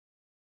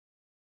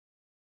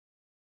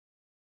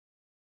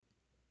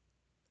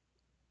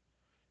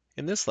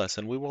In this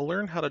lesson, we will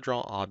learn how to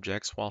draw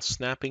objects while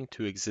snapping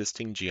to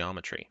existing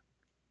geometry.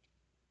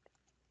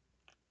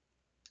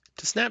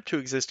 To snap to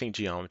existing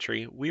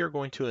geometry, we are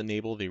going to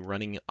enable the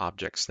Running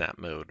Object Snap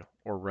mode,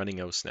 or Running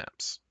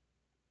OSnaps.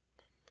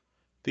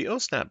 The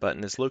OSnap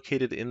button is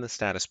located in the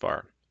status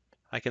bar.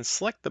 I can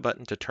select the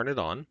button to turn it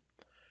on.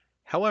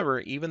 However,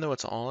 even though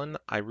it's on,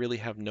 I really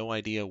have no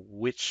idea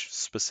which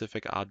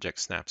specific object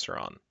snaps are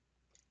on.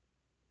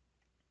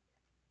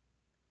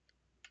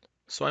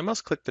 So I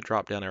must click the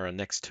drop-down arrow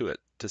next to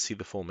it to see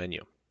the full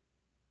menu.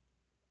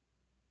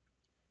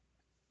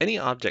 Any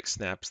object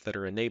snaps that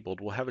are enabled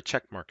will have a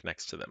check mark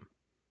next to them.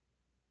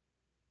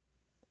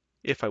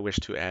 If I wish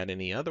to add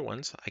any other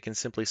ones, I can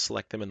simply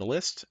select them in the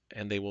list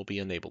and they will be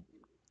enabled.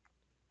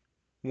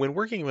 When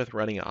working with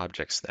running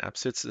object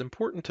snaps, it's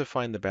important to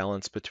find the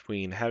balance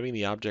between having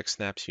the object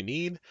snaps you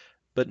need,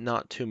 but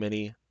not too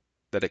many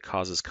that it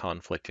causes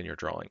conflict in your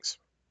drawings.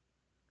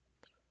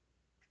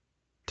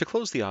 To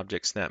close the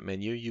object snap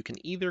menu, you can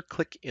either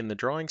click in the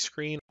drawing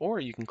screen or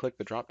you can click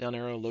the drop-down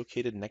arrow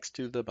located next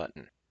to the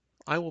button.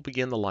 I will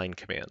begin the line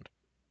command.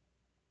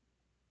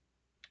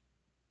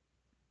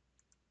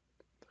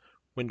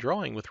 When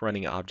drawing with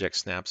running object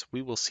snaps,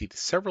 we will see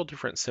several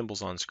different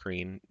symbols on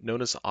screen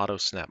known as auto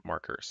snap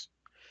markers.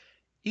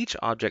 Each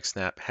object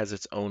snap has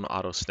its own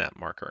auto snap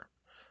marker.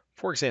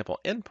 For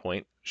example,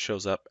 endpoint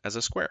shows up as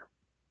a square.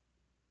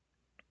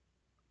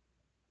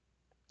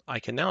 I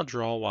can now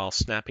draw while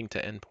snapping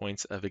to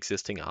endpoints of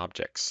existing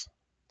objects.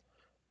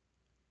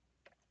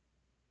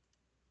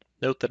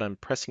 Note that I'm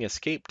pressing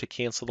escape to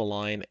cancel the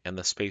line and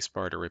the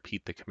spacebar to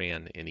repeat the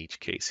command in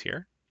each case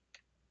here.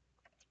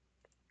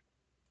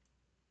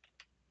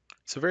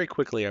 So very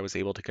quickly I was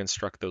able to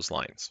construct those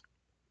lines.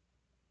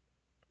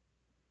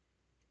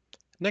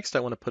 Next,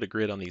 I want to put a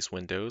grid on these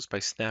windows by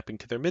snapping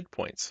to their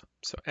midpoints.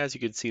 So as you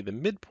can see, the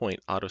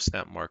midpoint auto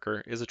snap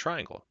marker is a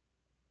triangle.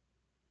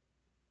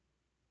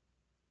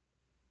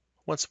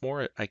 Once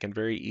more, I can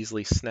very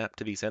easily snap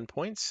to these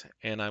endpoints,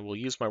 and I will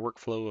use my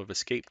workflow of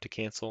escape to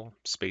cancel,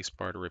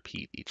 spacebar to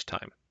repeat each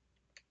time.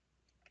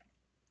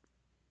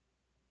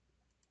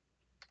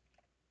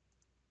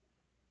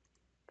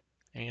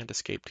 And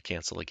escape to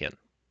cancel again.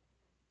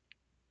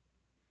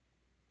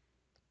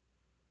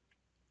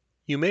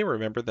 You may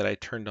remember that I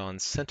turned on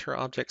center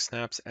object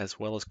snaps as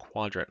well as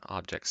quadrant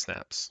object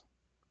snaps.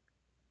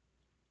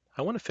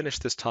 I want to finish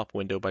this top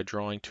window by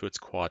drawing to its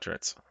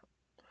quadrants.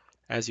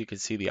 As you can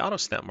see, the auto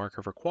snap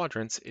marker for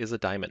quadrants is a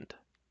diamond.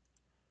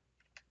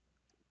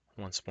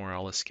 Once more,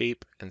 I'll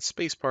escape and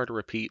spacebar to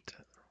repeat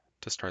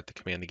to start the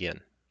command again,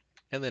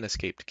 and then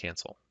escape to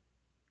cancel.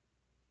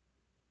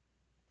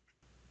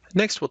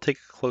 Next, we'll take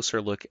a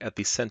closer look at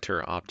the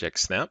center object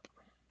snap.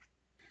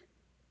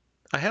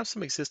 I have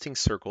some existing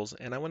circles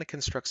and I want to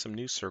construct some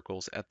new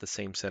circles at the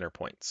same center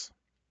points.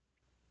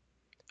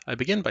 I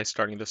begin by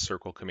starting the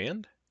circle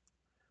command.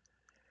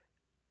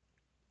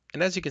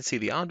 And as you can see,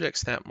 the object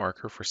snap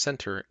marker for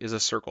center is a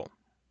circle.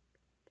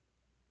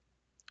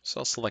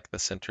 So I'll select the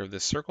center of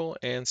this circle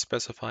and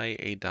specify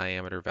a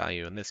diameter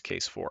value, in this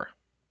case 4.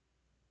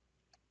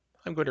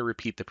 I'm going to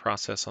repeat the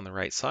process on the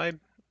right side.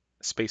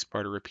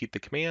 Spacebar to repeat the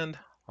command.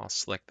 I'll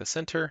select the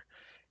center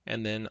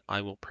and then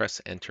I will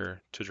press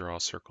enter to draw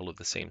a circle of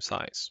the same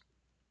size.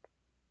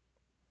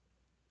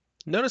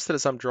 Notice that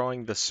as I'm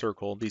drawing the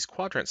circle, these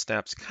quadrant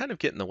snaps kind of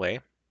get in the way.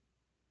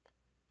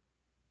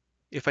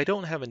 If I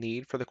don't have a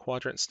need for the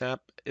quadrant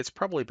snap, it's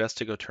probably best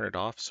to go turn it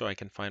off so I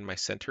can find my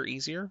center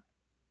easier.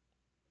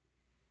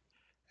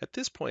 At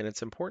this point,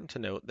 it's important to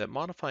note that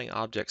modifying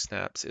object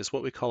snaps is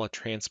what we call a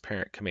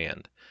transparent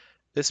command.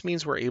 This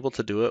means we're able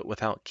to do it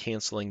without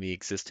canceling the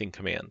existing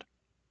command.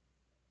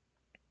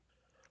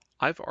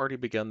 I've already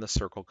begun the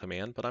circle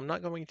command, but I'm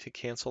not going to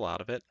cancel out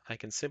of it. I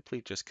can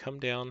simply just come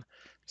down,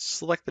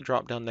 select the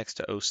drop down next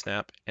to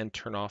OSnap, and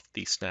turn off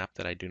the snap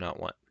that I do not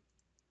want.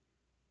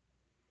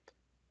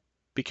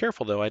 Be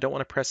careful though, I don't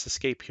want to press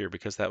escape here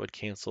because that would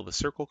cancel the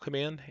circle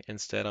command.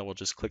 Instead, I will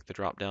just click the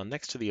drop down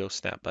next to the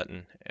OSnap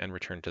button and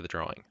return to the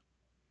drawing.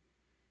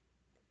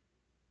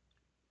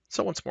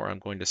 So once more, I'm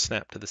going to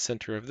snap to the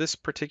center of this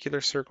particular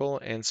circle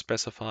and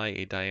specify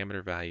a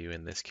diameter value,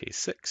 in this case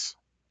 6.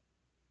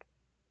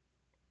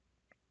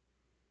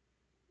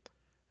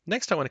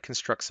 Next, I want to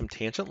construct some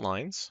tangent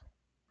lines.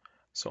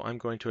 So I'm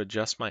going to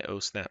adjust my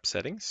OSnap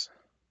settings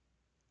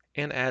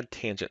and add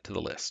tangent to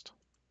the list.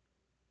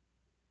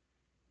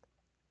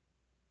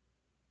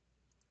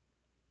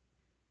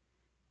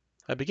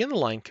 I begin the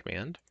line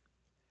command,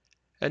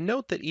 and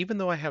note that even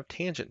though I have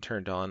tangent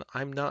turned on,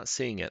 I'm not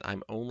seeing it.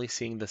 I'm only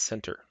seeing the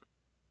center.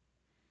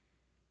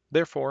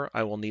 Therefore,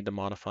 I will need to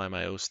modify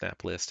my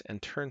OSnap list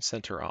and turn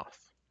center off.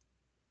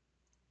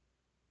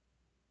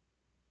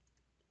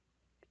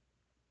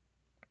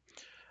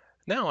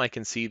 Now I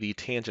can see the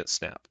tangent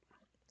snap.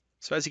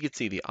 So as you can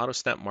see, the auto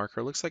snap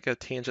marker looks like a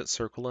tangent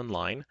circle and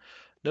line.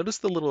 Notice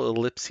the little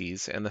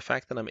ellipses and the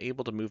fact that I'm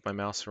able to move my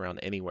mouse around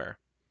anywhere.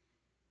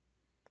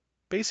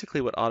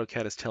 Basically what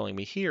AutoCAD is telling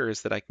me here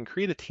is that I can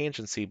create a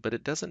tangency, but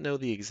it doesn't know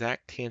the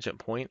exact tangent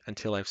point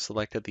until I've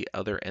selected the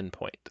other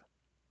endpoint.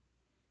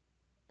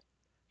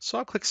 So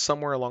I'll click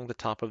somewhere along the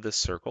top of this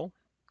circle,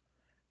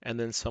 and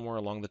then somewhere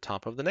along the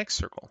top of the next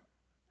circle.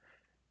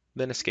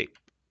 Then escape.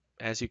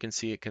 As you can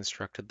see, it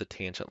constructed the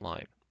tangent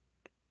line.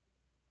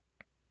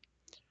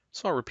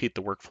 So I'll repeat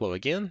the workflow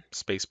again,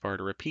 spacebar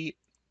to repeat,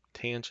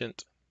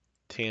 tangent,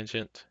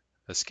 tangent,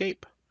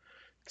 escape,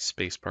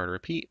 spacebar to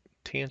repeat,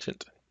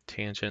 tangent,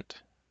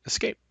 tangent,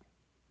 escape.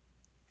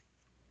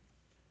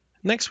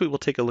 Next, we will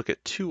take a look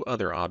at two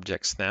other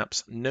object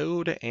snaps,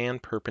 node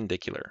and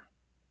perpendicular.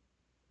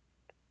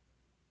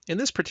 In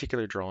this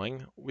particular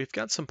drawing, we've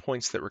got some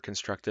points that were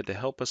constructed to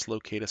help us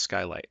locate a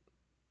skylight.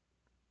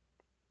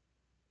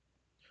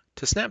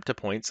 To snap to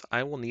points,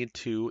 I will need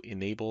to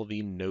enable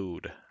the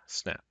node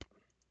snap.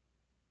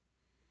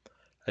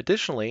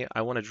 Additionally,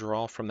 I want to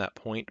draw from that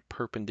point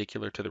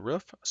perpendicular to the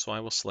roof, so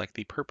I will select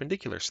the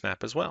perpendicular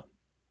snap as well.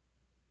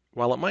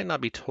 While it might not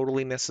be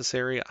totally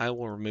necessary, I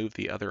will remove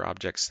the other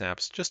object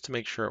snaps just to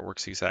make sure it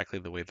works exactly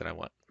the way that I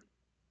want.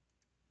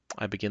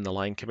 I begin the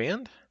line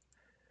command,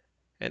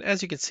 and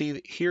as you can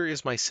see, here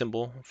is my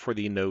symbol for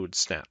the node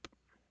snap.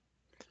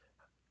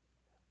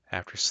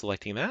 After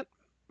selecting that,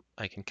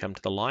 I can come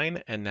to the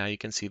line, and now you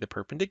can see the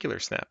perpendicular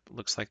snap. It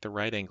looks like the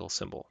right angle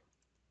symbol.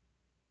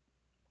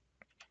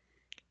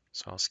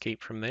 So I'll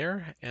escape from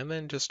there, and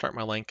then just start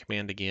my line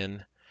command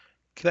again,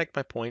 connect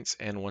my points,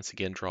 and once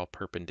again draw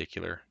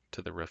perpendicular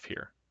to the roof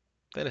here.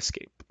 Then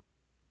escape.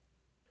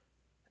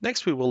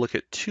 Next, we will look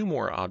at two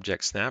more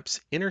object snaps,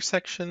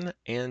 intersection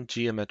and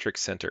geometric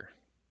center.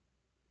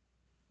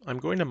 I'm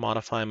going to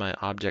modify my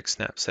object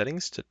snap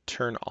settings to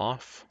turn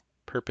off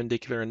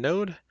perpendicular and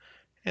node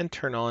and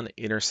turn on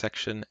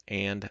intersection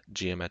and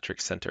geometric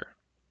center.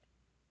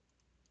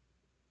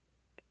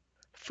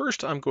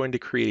 First, I'm going to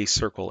create a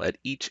circle at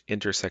each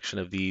intersection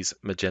of these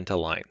magenta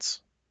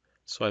lines.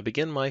 So I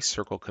begin my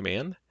circle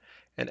command,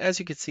 and as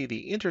you can see,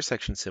 the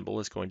intersection symbol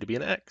is going to be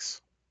an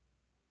X.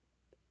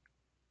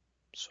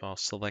 So I'll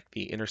select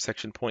the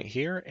intersection point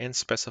here and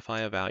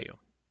specify a value.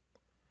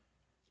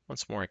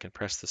 Once more, I can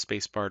press the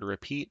spacebar to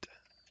repeat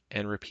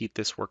and repeat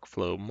this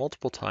workflow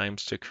multiple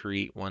times to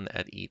create one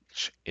at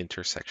each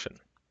intersection.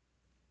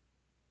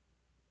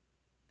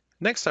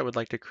 Next, I would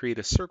like to create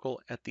a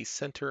circle at the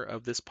center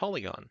of this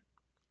polygon.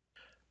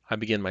 I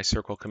begin my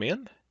circle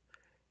command,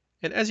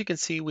 and as you can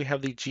see, we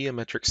have the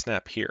geometric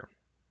snap here.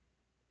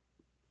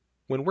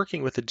 When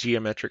working with the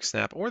geometric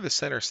snap or the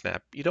center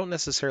snap, you don't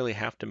necessarily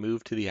have to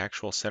move to the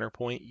actual center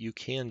point. You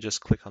can just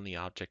click on the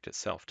object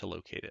itself to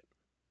locate it.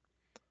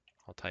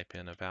 I'll type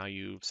in a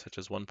value such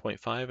as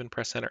 1.5 and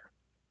press enter.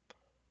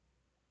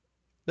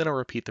 Then I'll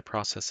repeat the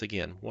process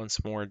again.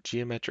 Once more,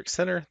 geometric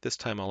center. This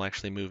time I'll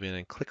actually move in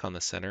and click on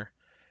the center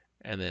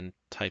and then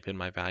type in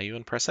my value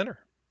and press enter.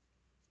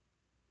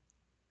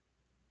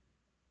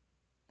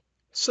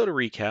 So to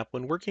recap,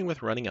 when working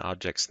with running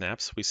object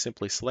snaps, we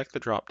simply select the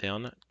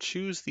drop-down,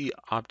 choose the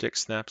object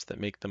snaps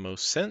that make the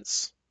most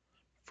sense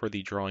for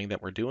the drawing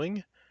that we're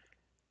doing,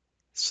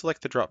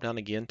 select the drop-down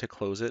again to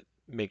close it,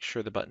 make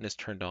sure the button is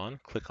turned on,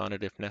 click on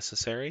it if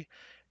necessary,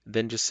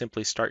 then just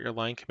simply start your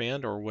line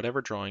command or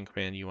whatever drawing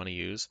command you want to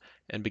use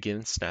and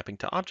begin snapping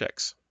to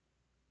objects.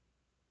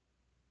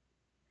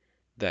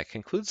 That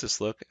concludes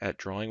this look at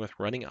drawing with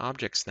running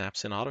object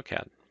snaps in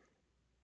AutoCAD.